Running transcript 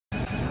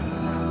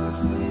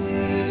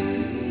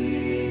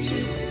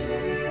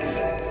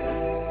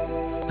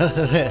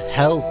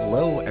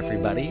Hello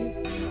everybody,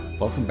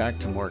 welcome back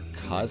to more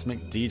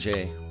Cosmic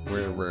DJ,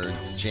 where we're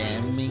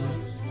jamming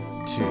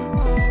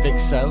to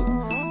fix out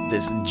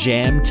this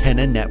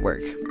Jamtenna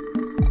network.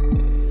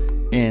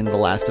 In the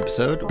last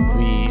episode,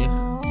 we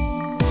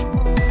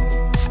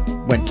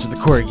went to the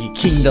Corgi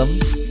Kingdom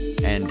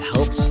and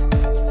helped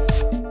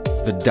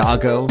the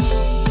doggo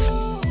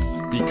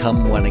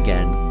become one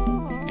again.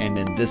 And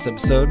in this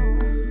episode,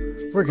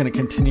 we're going to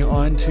continue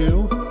on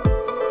to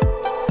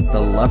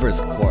the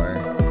Lover's Quarrel.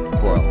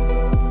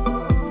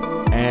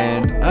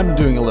 And I'm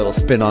doing a little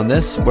spin on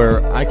this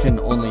where I can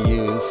only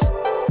use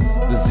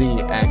the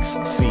Z, X,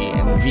 C,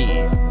 and V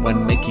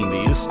when making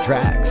these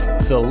tracks.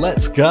 So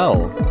let's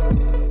go!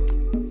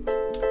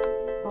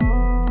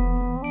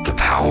 The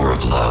power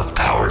of love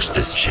powers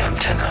this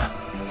Jamtenna.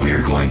 We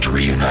are going to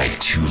reunite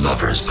two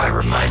lovers by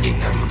reminding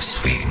them of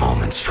sweet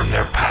moments from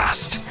their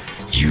past,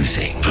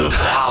 using the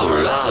power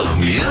of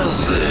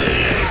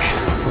music.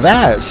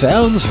 That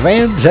sounds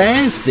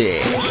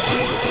fantastic!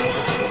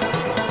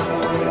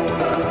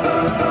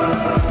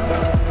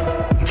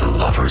 The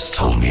lovers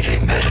told me they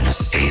met in a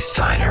space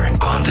diner and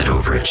bonded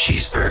over a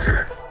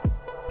cheeseburger.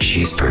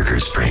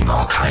 Cheeseburgers bring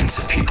all kinds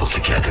of people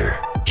together.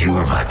 You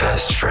are my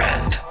best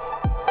friend.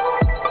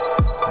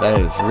 That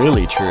is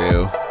really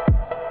true.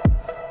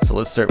 So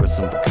let's start with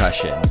some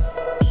percussion.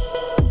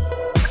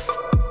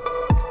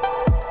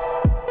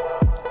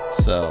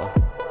 So,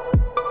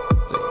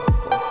 3, 4.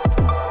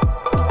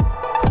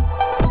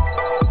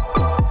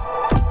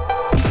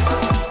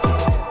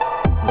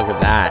 Look at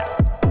that.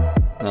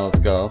 Now let's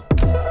go.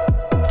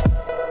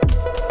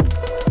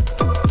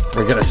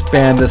 We're gonna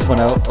span this one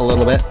out a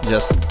little bit,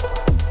 just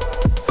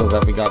so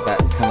that we got that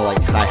kind of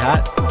like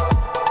hi-hat.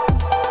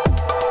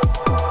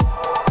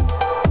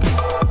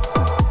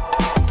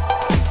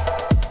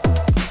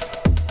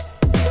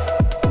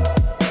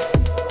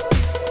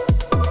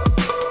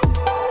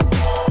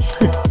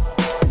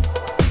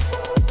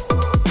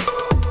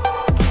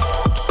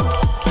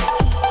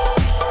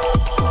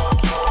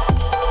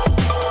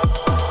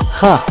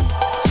 Huh.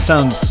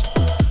 Sounds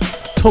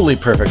totally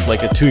perfect,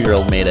 like a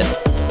 2-year-old made it.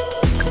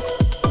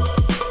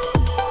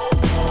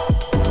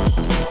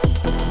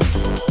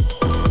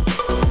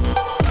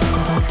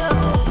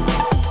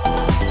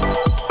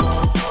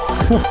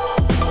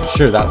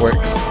 Sure, that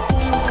works.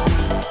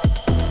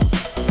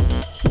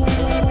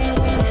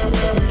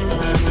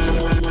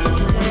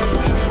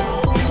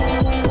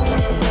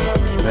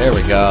 There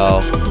we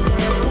go.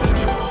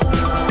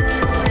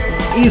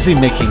 Easy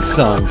making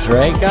songs,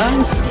 right,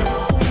 guys?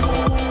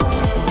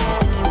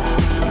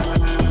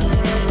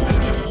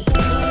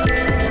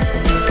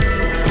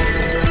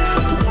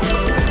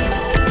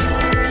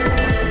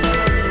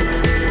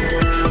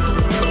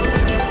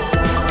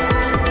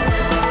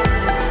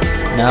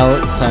 Now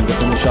it's time to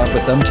finish off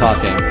with them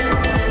talking.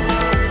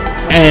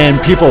 And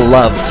people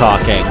love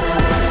talking.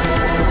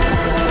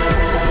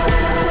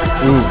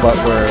 Ooh, but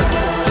we're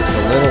just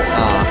a little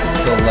off,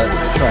 so let's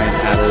try and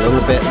add a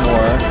little bit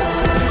more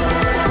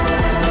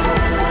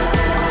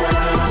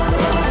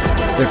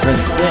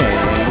different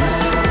things.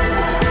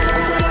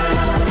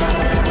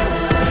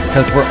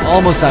 Because we're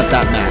almost at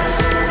that max.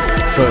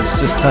 So it's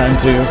just time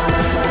to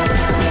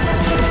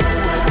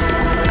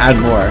add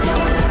more.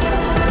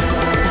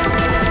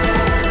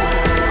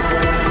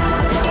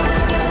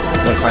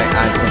 What if I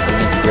add something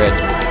into grid?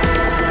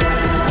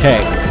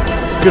 Okay,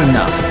 good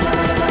enough.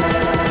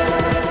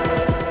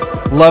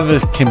 Love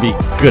can be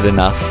good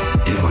enough.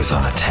 It was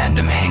on a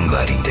tandem hang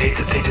gliding date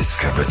that they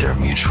discovered their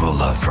mutual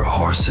love for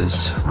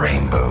horses,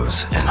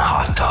 rainbows, and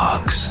hot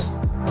dogs.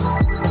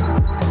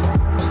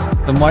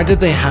 Then why did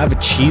they have a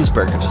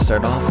cheeseburger to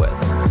start off with?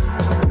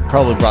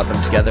 Probably brought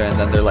them together and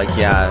then they're like,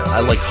 yeah,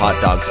 I like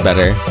hot dogs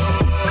better.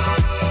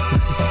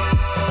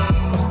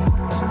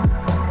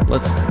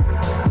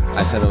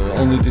 I said I would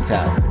only do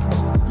tap,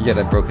 yet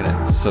I've broken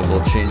it, so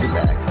we'll change it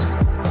back.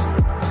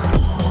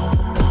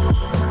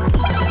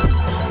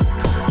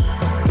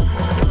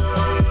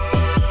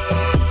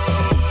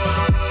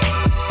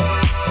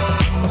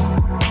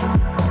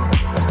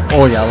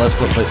 Oh yeah, let's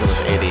replace it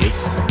with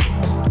 80s.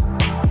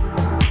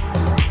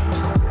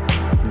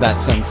 That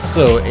sounds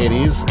so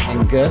 80s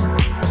and good.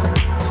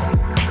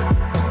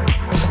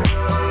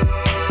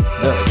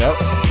 There we go.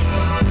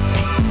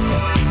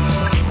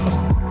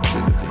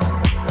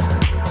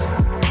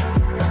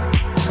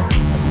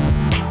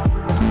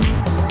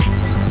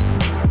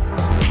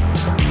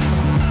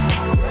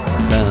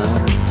 Dun, dun,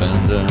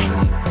 dun,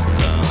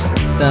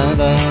 dun, dun, dun,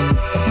 dun.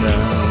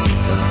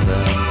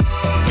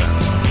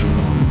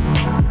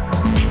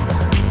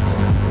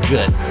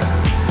 Good.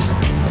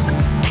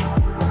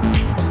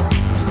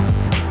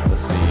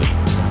 Let's see.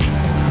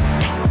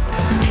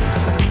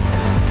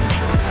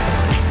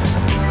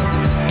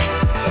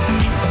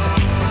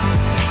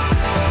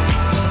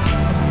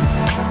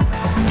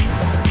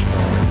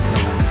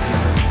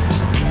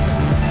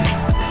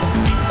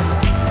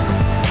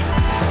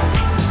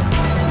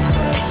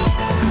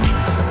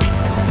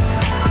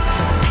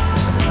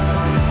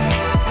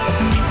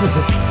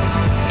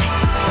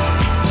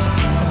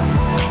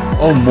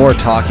 Oh, more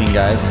talking,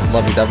 guys.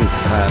 Lovey-dovey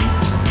time.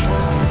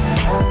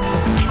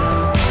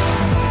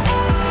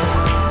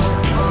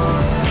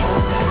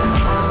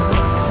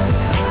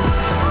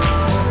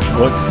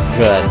 Looks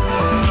good.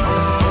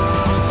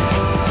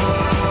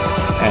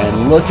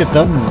 And look at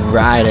them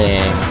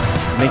riding.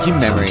 Making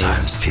memories.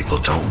 Sometimes people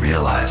don't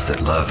realize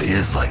that love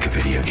is like a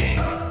video game.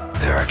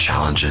 There are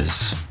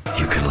challenges,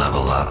 you can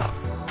level up,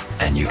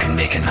 and you can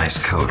make a nice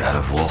coat out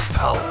of wolf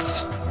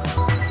pelts.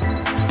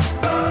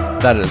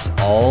 That is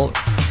all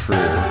true.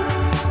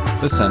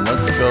 This time,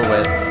 let's go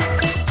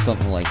with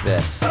something like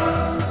this.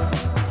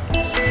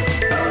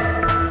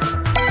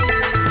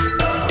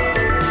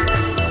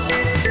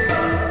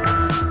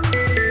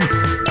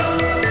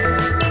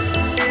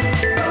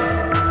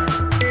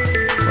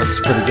 Looks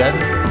pretty good.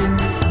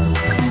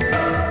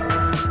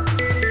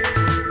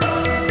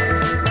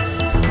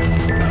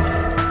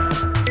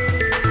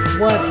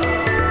 What?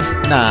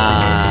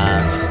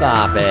 Nah,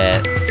 stop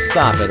it.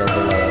 Stop it,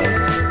 Overlay.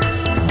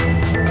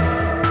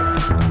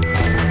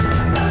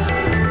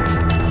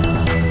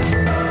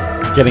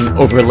 Getting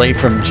overlay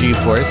from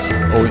GeForce,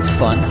 always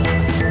fun.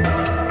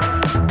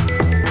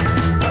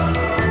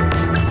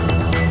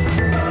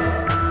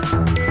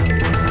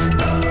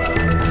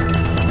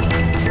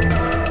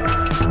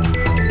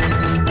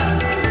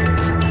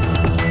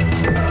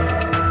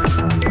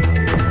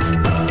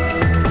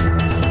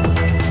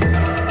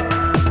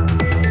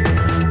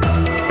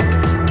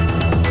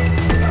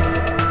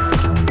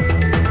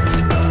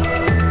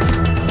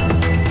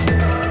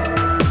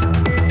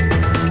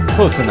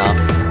 Close enough.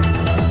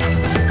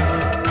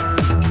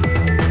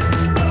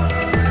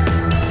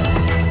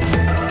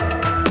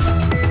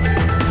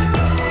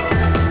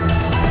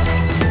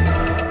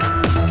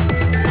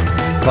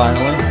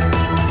 Finally.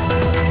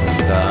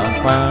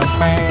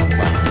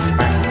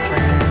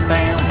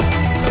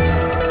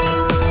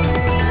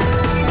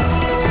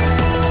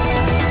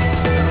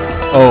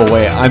 Oh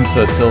wait, I'm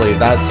so silly.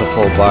 That's a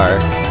full bar.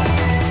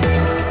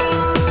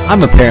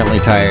 I'm apparently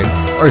tired,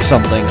 or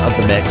something, of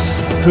the mix.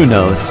 Who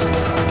knows?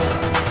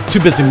 Too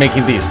busy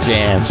making these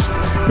jams.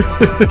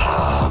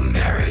 Ah,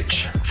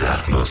 marriage.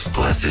 That most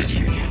blessed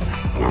union,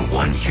 where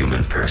one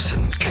human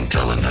person can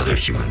tell another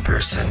human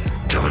person,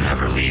 don't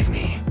ever leave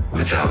me,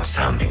 without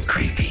sounding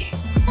creepy.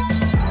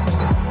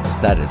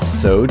 That is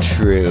so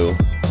true.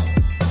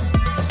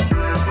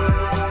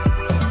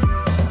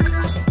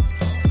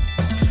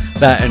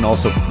 That, and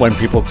also when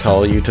people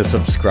tell you to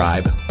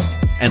subscribe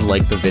and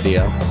like the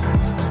video.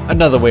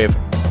 Another way of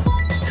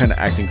kind of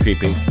acting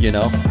creepy, you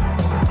know?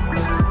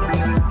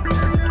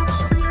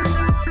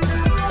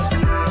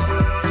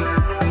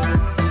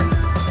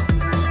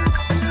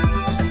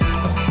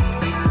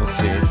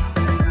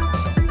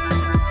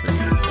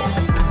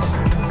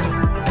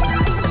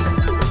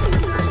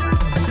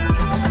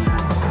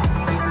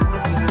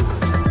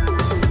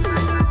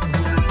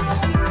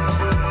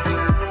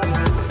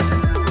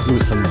 Ooh,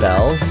 some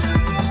bells.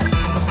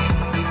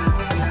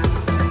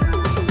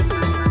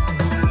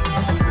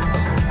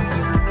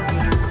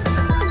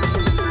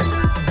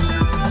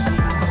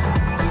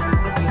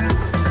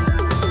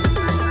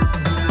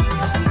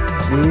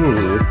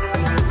 Ooh.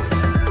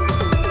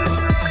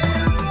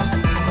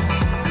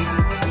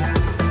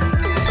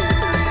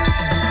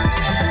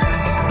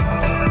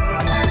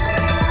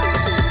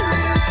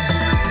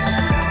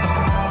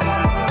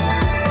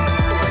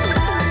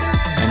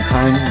 And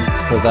time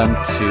for them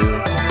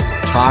to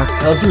talk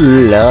of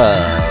love.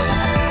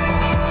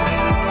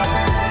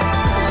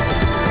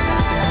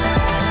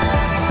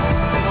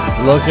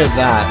 Look at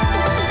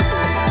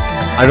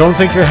that. I don't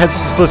think your head's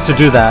supposed to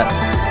do that.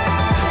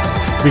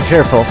 Be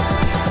careful.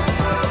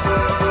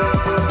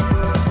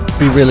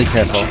 Be really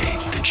careful.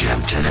 DJ, the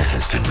Jamtina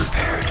has been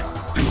repaired.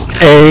 We will now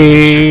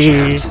Hey.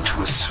 your jams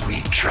into a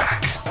sweet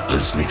track.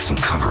 Let's make some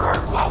cover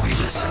art while we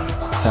listen.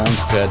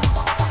 Sounds good.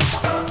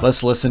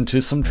 Let's listen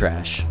to some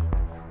trash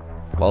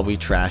while we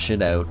trash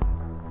it out.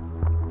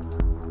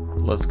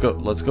 Let's go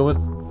with...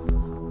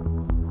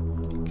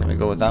 Can I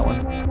go with that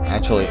one?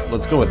 Actually,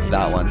 let's go with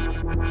that one.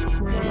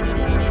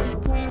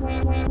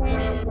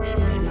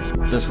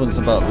 This one's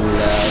about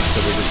love,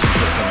 so we're just gonna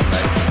put some,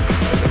 like,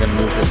 we're gonna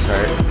move this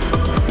heart,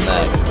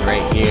 like,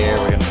 right here,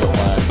 we're gonna put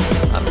one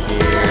up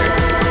here.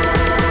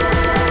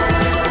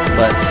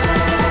 Let's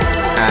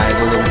add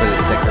a little bit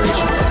of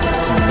decorations of some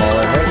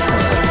smaller hearts,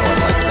 kind of like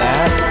going like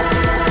that.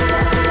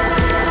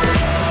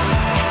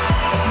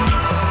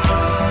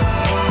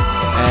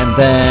 And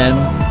then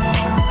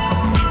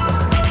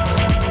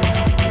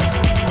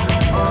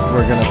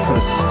we're gonna put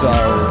a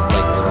star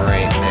like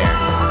right there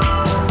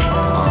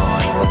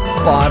on the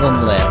bottom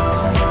lip.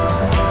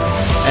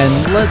 And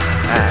let's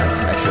add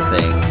some extra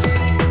things.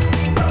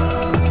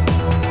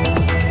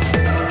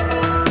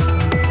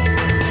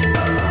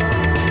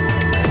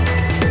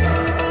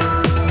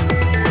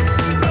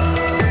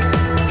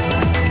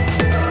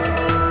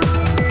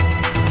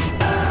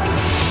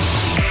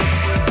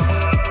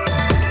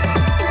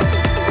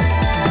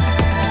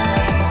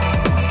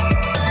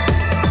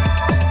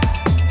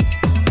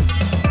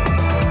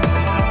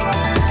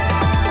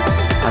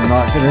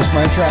 Not finish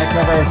my track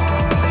cover.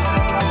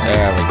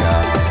 There we go.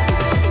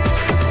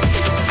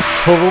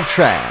 Total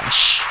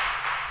Trash.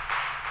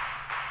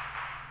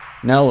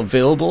 Now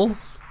available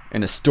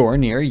in a store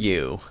near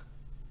you.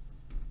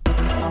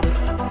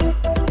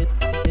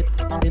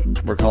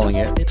 We're calling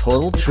it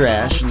Total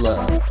Trash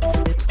Love.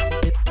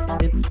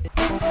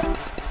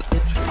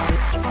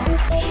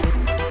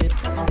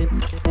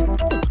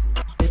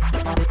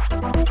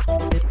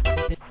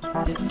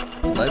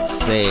 Let's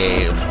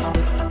save.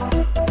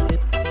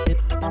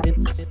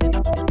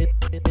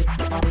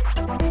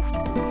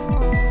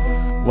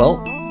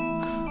 Well,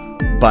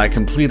 by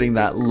completing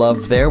that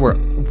love there, we're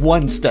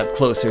one step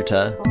closer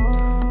to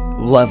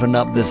loving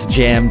up this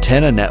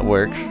Jamtenna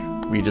network.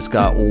 We just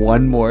got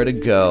one more to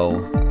go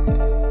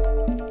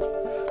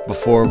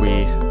before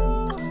we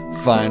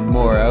find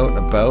more out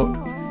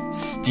about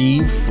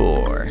Steve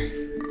 4.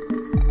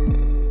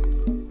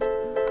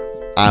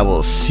 I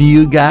will see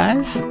you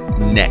guys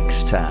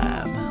next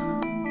time.